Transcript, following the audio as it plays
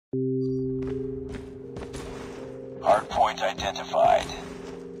Hardpoint identified.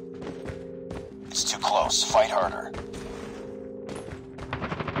 It's too close. Fight harder.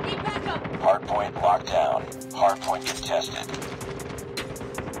 Need backup. Hardpoint locked down. Hardpoint contested.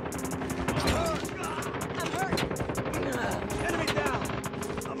 I'm hurt. Enemy down!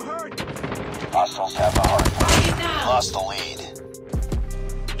 I'm hurt! Hostiles have the hardpoint. Target We down. lost the lead.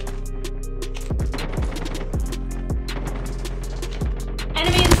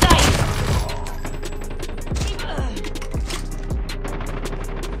 Enemy in sight.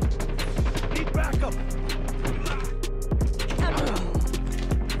 Need backup!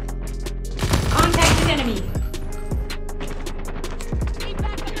 Contact with enemy.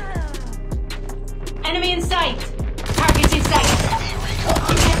 Enemy in sight. Targets in sight. UAV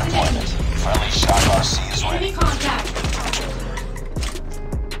recon deployment. Friendly Shock RC is ready. Enemy contact.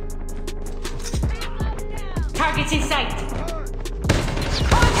 Targets in sight.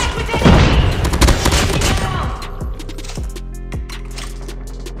 Contact with enemy. Enemy down.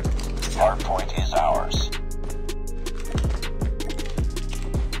 Hardpoint is ours.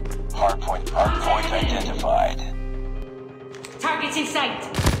 Hardpoint identified. Targets in sight.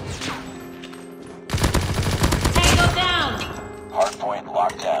 Tango down. Hardpoint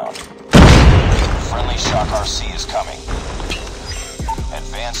locked down. Friendly Shock RC is coming.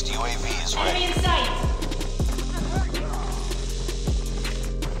 Advanced UAV is Enemy ready. in sight.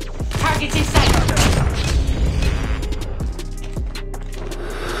 Targets in sight.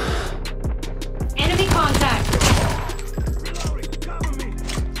 Enemy contact. Reloading! Cover me!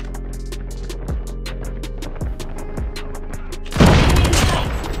 Enemy in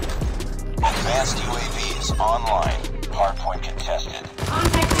sight. Advanced UAV is online. Hardpoint contested.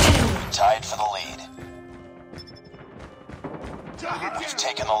 Contact with enemy. Tied for the lead. Target We've down!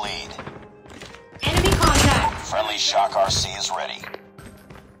 taken the lead. Enemy contact. Friendly Shock RC is ready.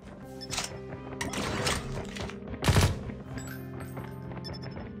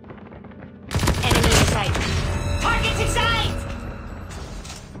 Enemy in sight. Targets in sight.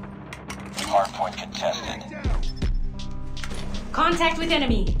 Hardpoint contested. Down! Contact with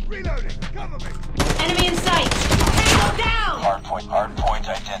enemy. Reloading! Cover me! Enemy in sight. Tango down. Hardpoint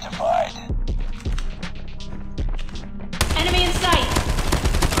identified. Enemy in sight.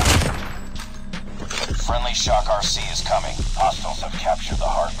 Friendly Shock RC is coming. Hostiles have captured the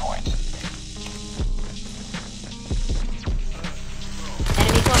hardpoint.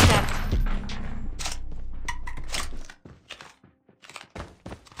 Enemy contact.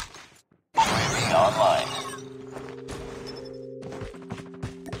 UAV online.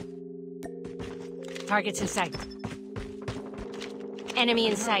 Targets in sight. Enemy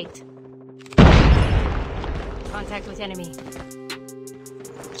in sight. Contact with enemy.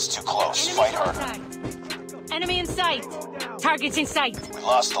 It's too close. Enemy Fight harder. contact. Enemy in sight. Targets in sight. We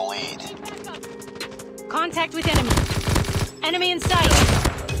lost the lead. Contact with enemy. Enemy in sight.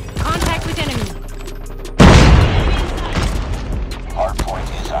 Contact with enemy. Hardpoint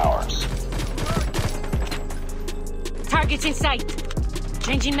is ours. Targets in sight.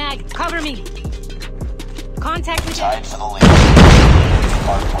 Changing mag. Cover me. Contact with Tied for the lead.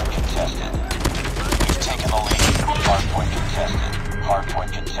 Hardpoint contested. We've taken the lead. Hardpoint contested.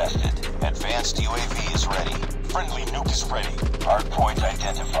 Hardpoint contested. Advanced UAV is ready. Friendly nuke is ready. Hardpoint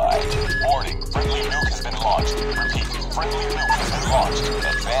identified. Warning. Friendly nuke has been launched. Repeat. Friendly nuke has been launched.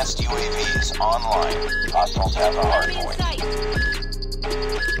 Advanced UAV is online. Hostiles have the enemy in hardpoint. sight.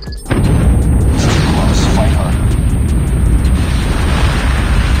 Too close. Fight harder.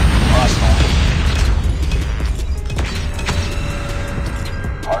 Lost the lead.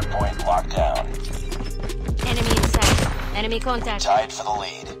 Hardpoint locked down. Enemy in sight. Enemy contact. Tied for the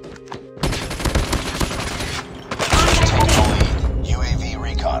lead. Contact Take with the enemy. lead. UAV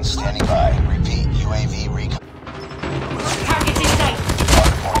recon standing by. Repeat. UAV recon. Targets in sight.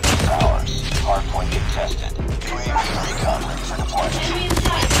 Hardpoint is ours. Hardpoint contested. UAV recon ready for deployment. Enemy in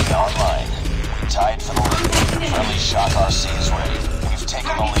sight. UAV online. Tied for the lead. Friendly Shock RC is ready. We've taken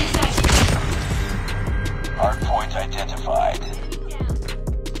the Targets in lead. sight. Hardpoint identified.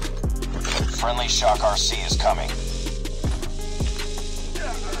 Friendly Shock RC is coming.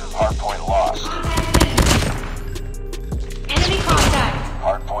 Hardpoint lost. Enemy contact.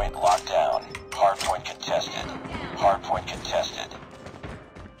 Hardpoint locked down. Hardpoint contested. Hardpoint contested.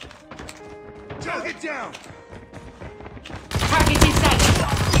 Target down! Targets in sight.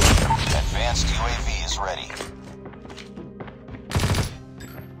 Advanced UAV is ready.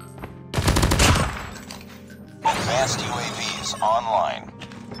 Advanced UAV is online.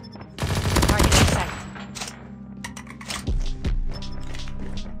 Targets in sight.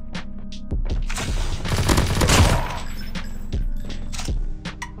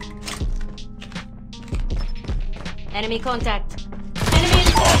 Enemy contact. Enemy in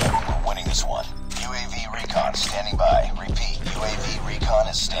sight. We're winning this one. UAV recon standing by. Repeat, UAV recon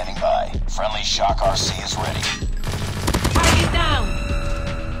is standing by. Friendly Shock RC is ready. Target down.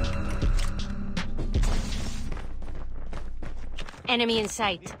 Enemy in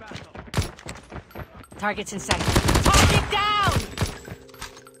sight. Target's in sight. Target down!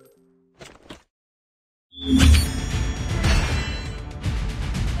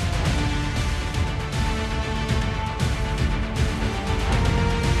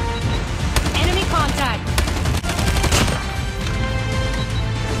 Enemy contact.